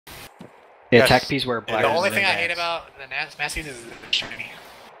Yeah, TACPs wear black. The only thing I hate about the Masties is the shiny.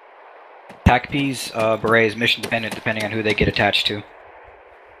 TACPs, berets, mission dependent, depending on who they get attached to.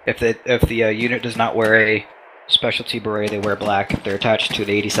 If the unit does not wear a specialty beret, they wear black. If they're attached to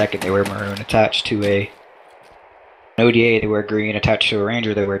the 82nd, they wear maroon. Attached to an ODA, they wear green. Attached to a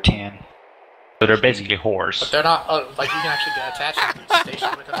ranger, they wear tan. So they're basically whores. But they're not, like, you can actually get attached and be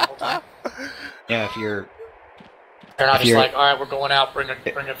stationed with them the whole time. Yeah, if you're... They're not just like, alright, we're going out, bring a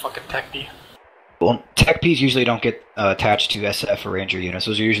fucking TACP. Well, TACPs usually don't get attached to SF or ranger units.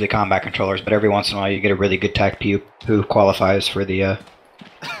 Those are usually combat controllers, but every once in a while you get a really good TACP who qualifies for the...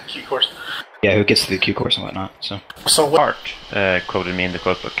 Q course. Yeah, who gets to the Q course and whatnot, so... So what... Art quoted me in the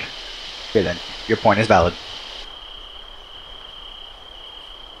quote book. Okay then, your point is valid.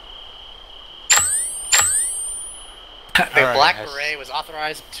 The black beret was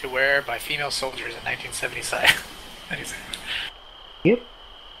authorized to wear by female soldiers in 1977. Yep.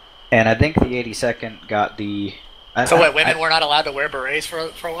 And I think the 82nd got the... So wait, women were not allowed to wear berets for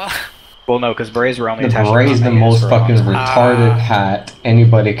a while? Well, no, because berets were only The attached beret is to the most fucking retarded hat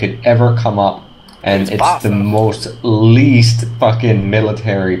anybody could ever come up, and it's the most least fucking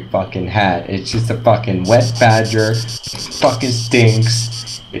military fucking hat. It's just a fucking wet badger, fucking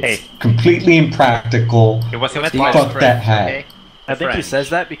stinks, it's completely impractical. It was fuck that hat. Okay? I think he says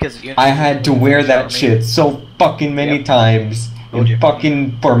that because... I had to wear that shit so fucking many times, in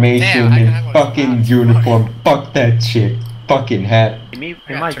fucking formation, in fucking uniform, fuck that shit. Fucking hat. In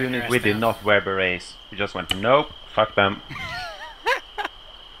my unit, we did not wear berets. We just went, nope, fuck them.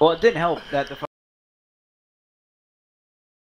 Well, it didn't help that the